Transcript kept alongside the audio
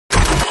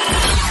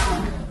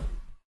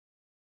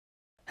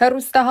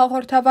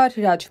Հեռուստահաղորդավար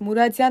Հրաչ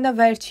Մուրադյանը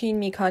վերջին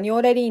մի քանի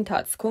օրերի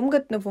ընթացքում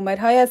գտնվում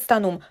էր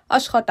Հայաստանում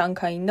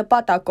աշխատանքային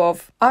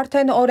նպատակով։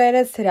 Արդեն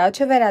օրերս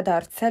Հրաչը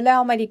վերադարձել է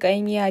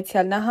Ամերիկայի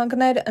Միացյալ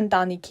Նահանգներ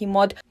ընտանիքի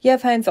մոտ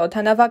եւ հենց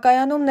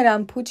օդանավակայանում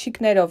նրան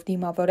փուչիկներով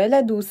դիմավորել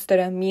է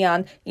դուստրը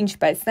Միան,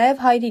 ինչպես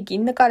նաեւ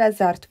հայրիկին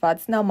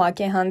նկարազարդված նամակ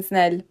է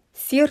հանձնել։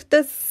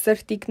 Սիրտս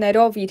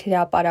սրտիկներով իր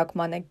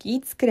հրապարակմանը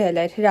կից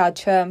գրել էր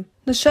Հրաչը։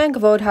 Նշենք,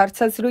 որ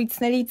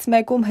հարցազրույցներից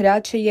մեկում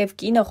Հրաչը եւ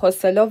կինը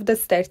խոսելով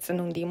դստեր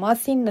ծնունդի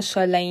մասին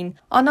նշել էին.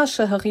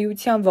 Անաշը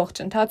հղիության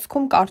ողջ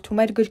ընթացքում կարդում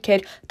էր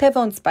գրքեր, թե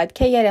ոնց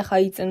պետք է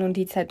երեխայի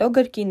ծնունդից հետո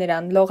գրկի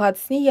նրան,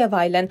 լողացնի եւ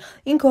այլն։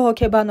 Ինքը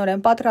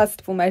հոգեբանորեն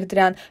պատրաստվում էր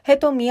դրան։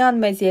 Հետո Միան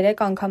մեզ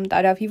 3 անգամ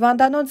տարավ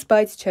հիվանդանոց,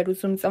 բայց չէր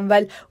ուզում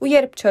ծնվել, ու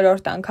երբ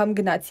 4-րդ անգամ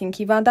գնացինք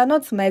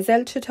հիվանդանոց, մեզ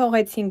էլ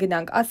չթողեցին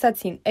գնանք,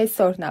 ասացին,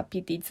 այսօր նա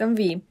պիտի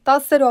ծնվի։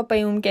 10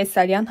 րոպեում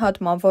կեսարյան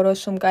հատման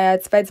որոշում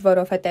կայացվեց,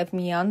 որովհետեւ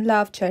Միան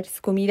լավ չէր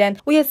զգում իրեն,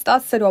 ու ես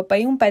 10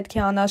 րոպեում պետք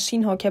է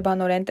Անաշին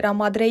հոգեբանորեն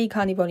տրամադրեի,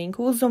 քանի որ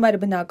ինքը ուզում էր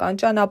բնական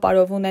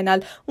ճանապարհով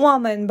ունենալ, ու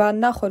ամեն բան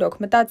նախորոք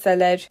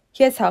մտածել էր։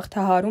 Ես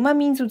հաղթահարում եմ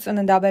ինձ ու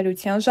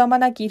ծննդաբերության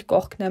ժամանակ իր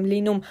կողքն եմ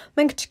լինում։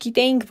 Մենք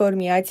չգիտեինք, որ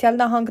Միացյալ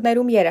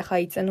Նահանգներում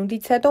երեխայի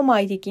ծնունդից հետո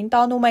մայրիկին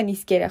տանում են,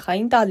 իսկ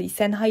երեխային տալիս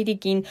են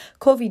հայրիկին։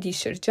 Քովիդի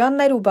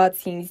շրջանն էր ու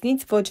բացի ինձնից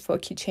ոչ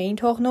ոքի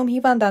չէին թողնում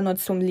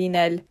հիվանդանոցում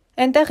լինել։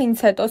 Այնտեղ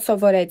ինձ հետո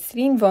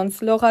սովորեցրին, ոնց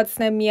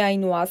լողացնեմ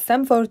Միային ու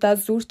ասեմ, որ դա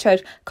զուր չէր,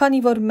 քանի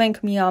որ մենք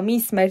մի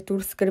ամիս մեր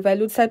դուրս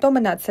գրվելուց հետո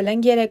մնացել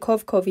ենք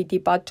 3-ով քովիդի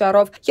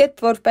պատճառով, երբ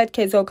որ պետք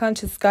է զոքան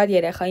չզգար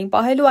երեխային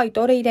պահելու, այդ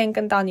օրը իրենք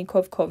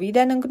ընտանիքով քովիդ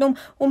են ընկնում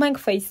ու մենք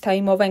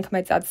FaceTime-ով ենք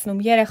մեծացնում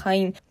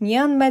երեխային։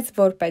 Միան մեզ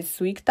որպես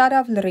զույգ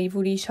տարավ լրիվ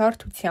ուրիշ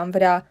հարթության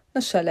վրա,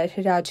 նշել էր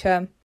Հրաչը։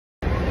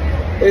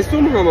 Ես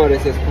ում համար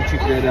ես այս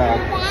փուչիկները։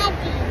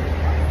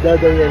 Դա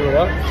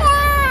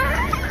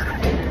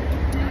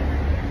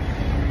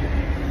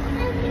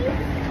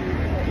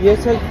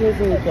Yes, I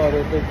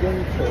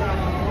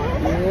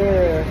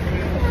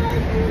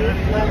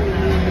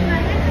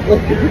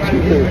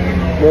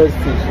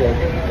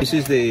This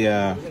is the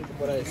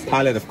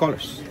palette of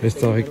colors.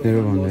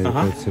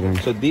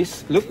 So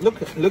this, look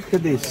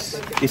at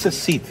this. It's a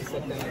seed.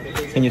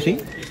 Can you see?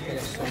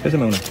 Take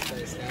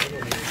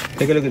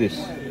a look at this.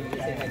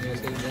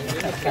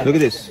 Look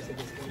at this.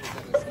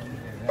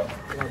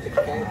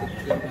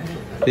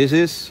 This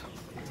is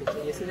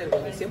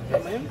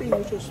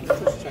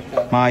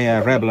my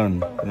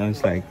Revlon,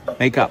 it's like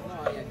makeup,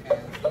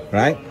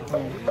 right?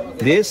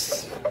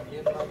 This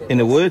in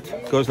the wood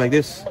goes like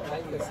this.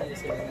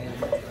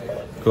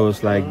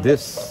 Goes like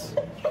this.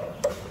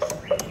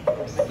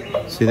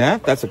 See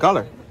that? That's a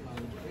color.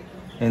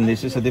 And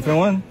this is a different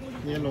one.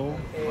 Yellow.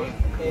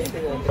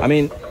 I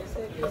mean,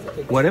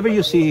 whatever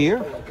you see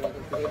here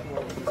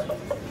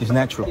is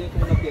natural.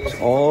 It's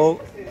all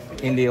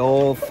in the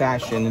old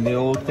fashion, in the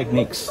old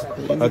techniques,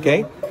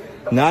 okay?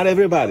 Not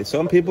everybody.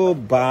 Some people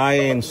buy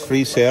and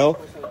free sale,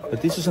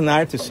 but this is an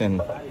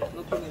artisan.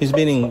 He's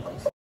been in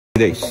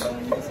days.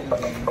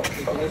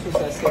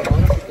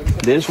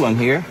 This one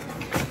here,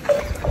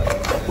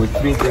 with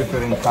 3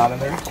 different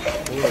calendars.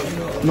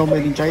 No,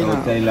 made in China. It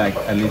will take like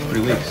at least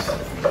 3 weeks.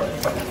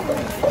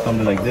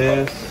 Something like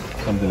this,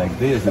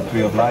 the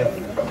tree of life,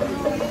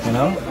 you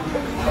know?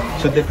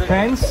 So it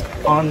depends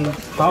on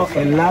how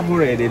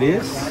elaborate it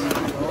is.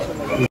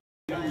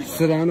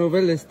 Սրանով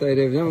էլ ես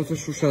տերևյան, ոնց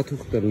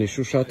շուշաթուղթ դրնի,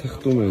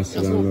 շուշաթղթում են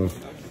սրանով։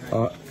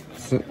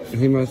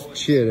 Հիմա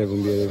չի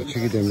երևում երևի,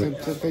 չգիտեմ։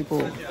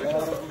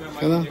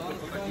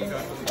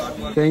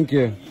 Thank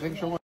you.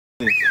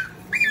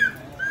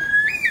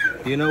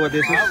 Do you know what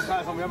this is?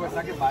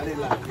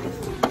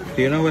 Do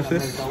you know what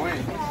this is?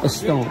 A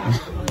stone.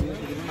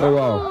 Oh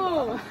wow.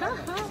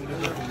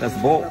 That's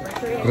ball.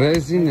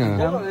 Resina.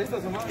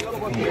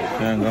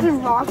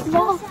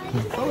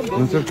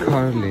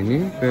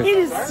 It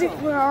is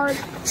super hard.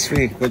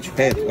 Sweet. Watch your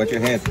head.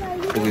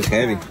 Because it's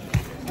heavy.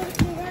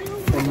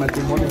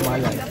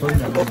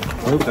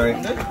 Oh, sorry.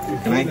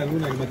 Can I?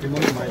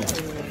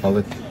 Hold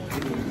it.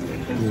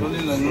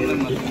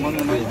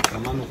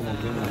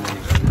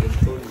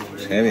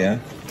 It's heavy, huh?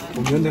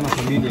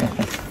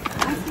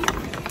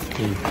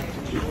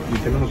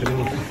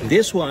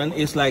 This one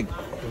is like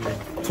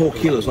 4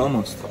 kilos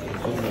almost.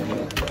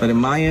 But the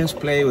Mayans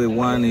play with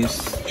one is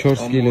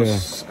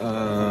almost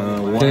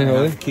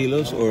 1.5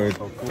 kilos or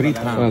 3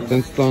 pounds.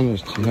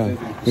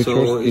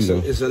 So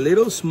it's a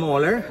little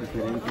smaller,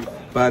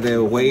 but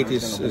the weight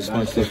is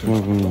much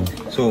different.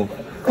 So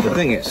the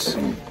thing is,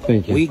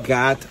 we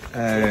got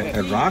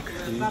a rock.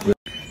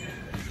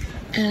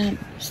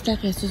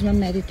 Stuck is just my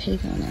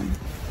meditate on him.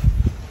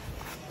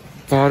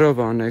 Բարով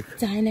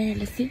Ձայներ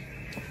լսի։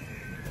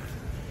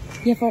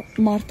 Եվ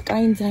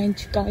մարդկային ձայն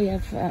չկա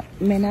եւ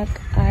մենակ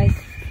այս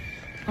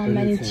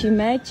ամեն ինչի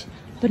մեջ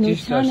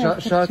բնությանը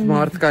շատ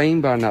մարդկային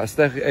բան է,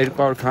 այստեղ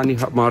 200 քանի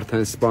մարդ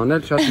են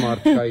սպանել, շատ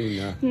մարդկային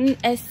է։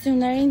 Այս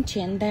սյուներին չի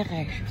ընդեղ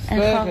էր։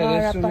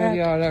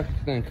 Սյուների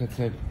արակն են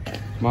գցել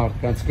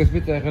մարդկանց,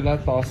 սկզբից եղել է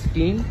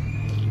 10-ին,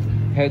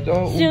 հետո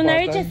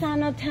սյուների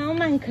չսանոթում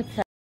են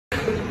գցել։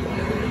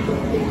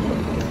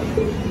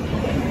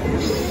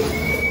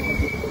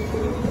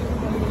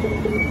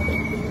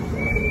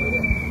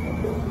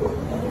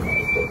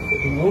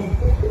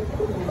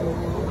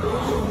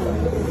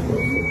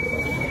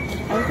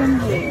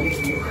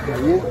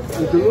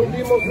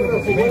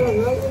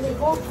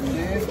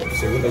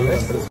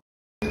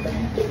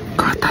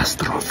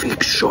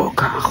 Կատաստրոֆիկ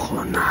շոկ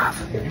ախոնավ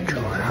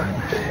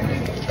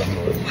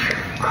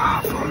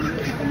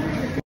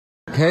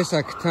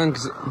Հեսա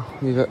կտանք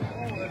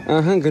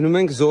գնում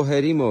ենք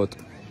զոհերի մոտ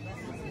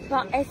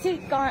Էսի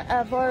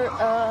որ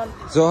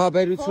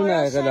Զոհաբերություն է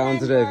եղել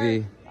Անդրևի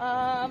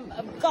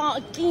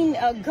կին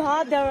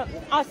գադը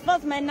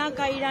ասված մենակ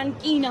է իրան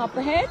կին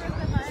ապհետ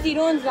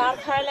սիրուն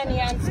զարդարել են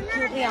իրանց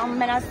գյուղի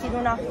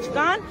ամենասիրուն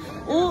աղջկան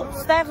ու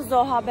ստեղ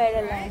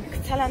զոհաբերել են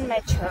գցել են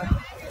մեջը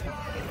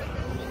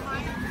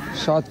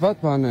Շատ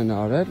վատ բան են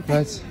արել,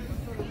 բայց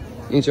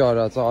ինչ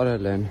արած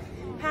արել են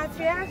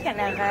Patriarch են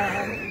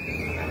եղել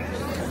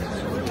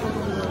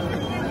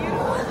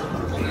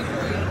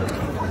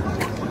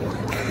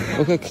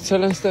Okay,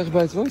 գցել են ստեղ,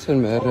 բայց ոնց են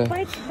մեռը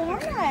Բայց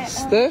բան է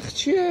Ստեղ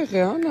չի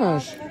եղե,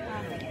 անար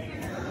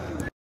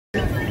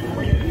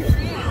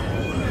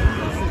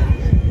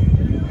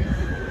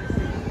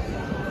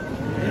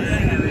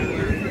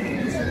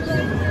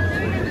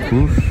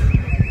Ուֆ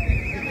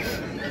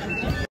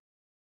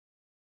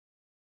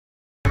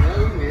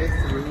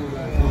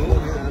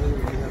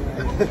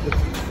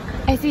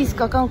Էսի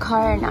իսկական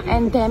քարերն է,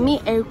 են դեմի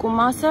երկու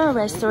մասը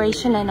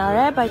restoration են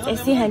արել, բայց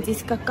էսի հենց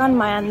իսկական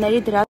մայանների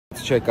դրա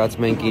Չեկած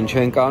մենք ինչ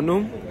ենք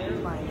անում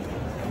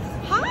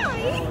Hi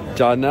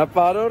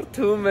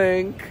Ճանապարհորդում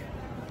ենք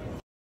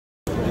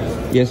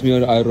Ես մի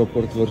օր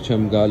այրոպորտ որ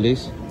չեմ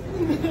գալիս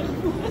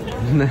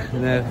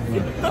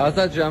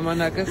Ասած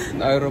ժամանակս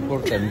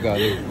այրոպորտ եմ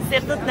գալիս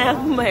Սիրտդ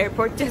նեղվում է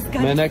airport չես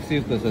գալիս Մենակ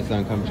սիրտս ես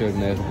անգամ չեր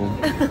նեղվում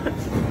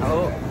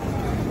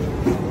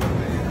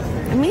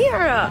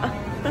Միրա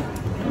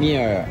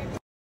Mia.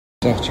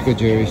 Աղջիկը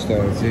Ջերի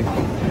Ստարզի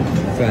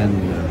ֆեն։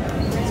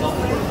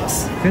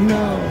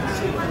 Genau.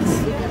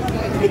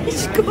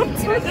 Ich komme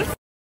zu das.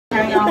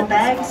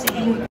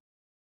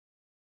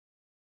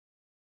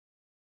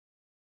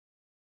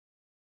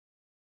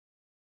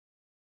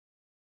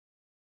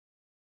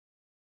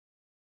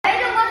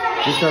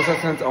 Իսկ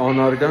ասած հենց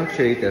անարգանք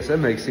չէի տեսել,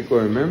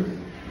 Մեքսիկոյում եմ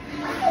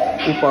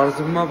ու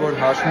պարզվում է, որ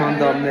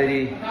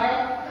հաշմանդամների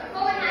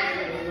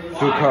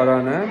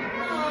զուգարանը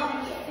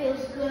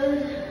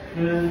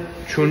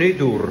չունի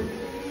դուռ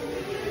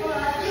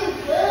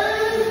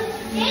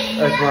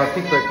Այդ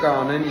մարդիկ պետք է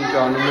անեն ինչ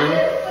անում են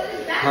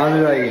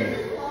հանրային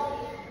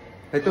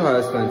Հետո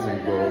Հայաստանից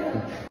ենք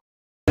բողոքում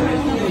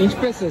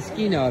Ինչպես ես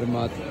կին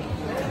արմատ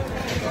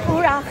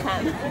Ուրախ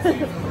եմ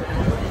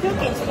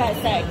Դուք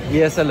ինչպես եք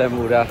Ես էլ եմ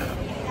ուրախ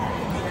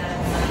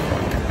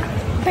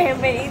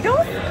Bienvenido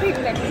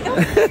Bienvenido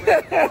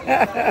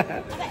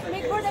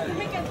Make more than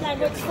make it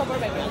language cover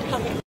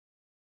coming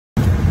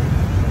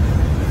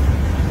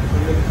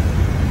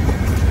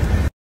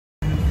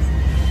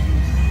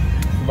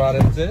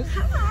Բարև ձեզ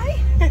Hi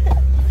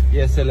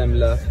Ես էլ եմ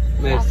լավ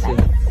Մերսի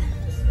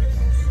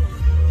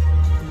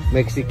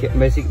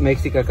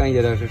Մեքսիկական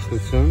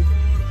երաժշտություն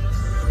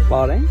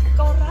Պարենք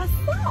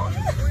Corazón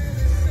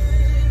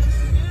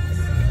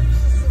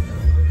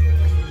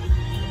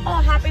Oh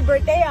happy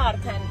birthday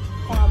արդեն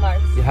համար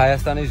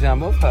Հայաստանի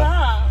ժամով հա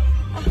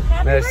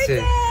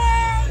Մերսի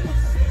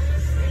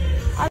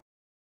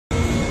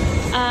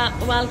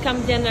Welcome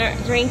dinner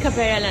drink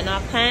բերել են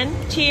արդեն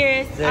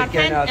Cheers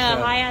արդեն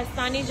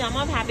Հայաստանի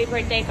ժամով happy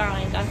birthday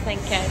կարանք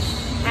ասենք քեզ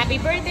Happy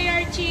birthday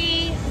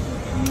Archie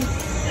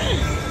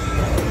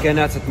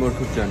Գնացդ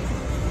մորքուտ ջան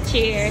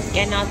Cheers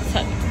գնացդ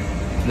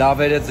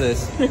Լավերը ձեզ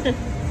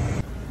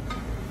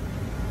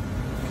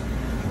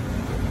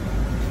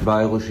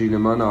Բայղուշի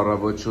նման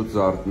առավոտ շուտ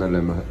զարթնել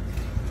եմ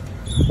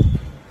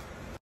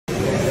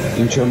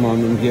Ինչ եմ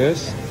անում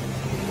ես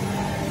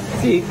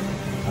Սիկ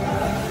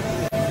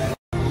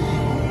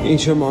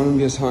Ինչ եմ անում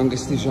ես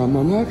հանգստի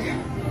ժամանակ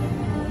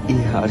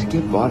Իհարկե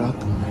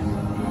պարապում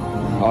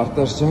եմ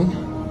Արտաշ ջան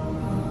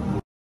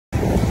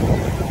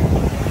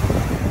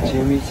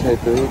Ջիմից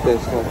հետո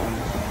տեսավ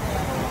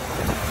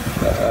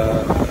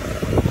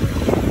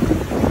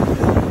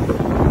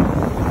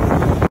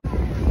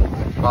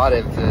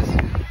Բարև ձեզ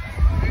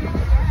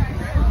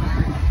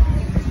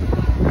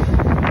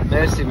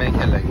Մերսի մենք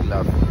էլ ենք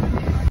լավ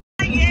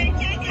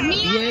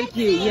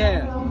Երկի, yeah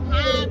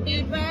Happy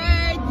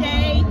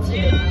birthday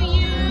to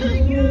you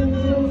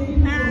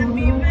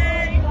Happy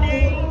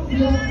birthday to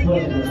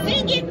you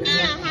Sing it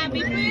now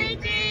Happy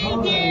birthday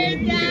dear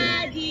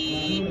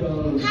daddy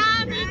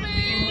Happy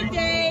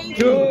birthday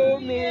To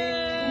me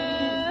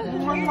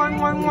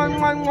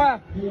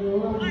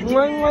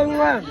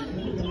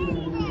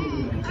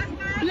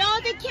Blow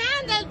the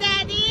candle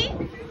daddy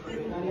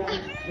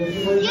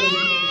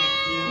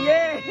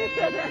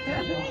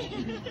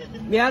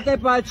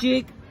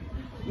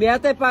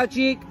Միատե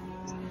պաչիկ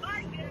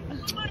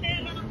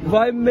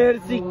Վայ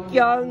մերսի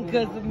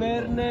կյանքս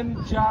մերնեմ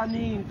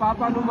ճանին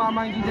Պապան ու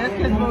մաման գիտես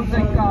կեզ ոնց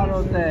են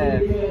կարոտ է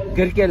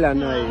Գրկել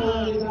անայի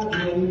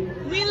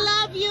We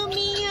love you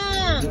Mia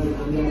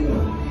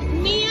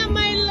Mia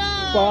my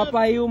love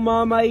Պապայի ու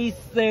մամայի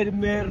սեր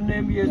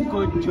մերնեմ ես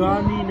քո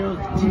ճանին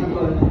աղջիկ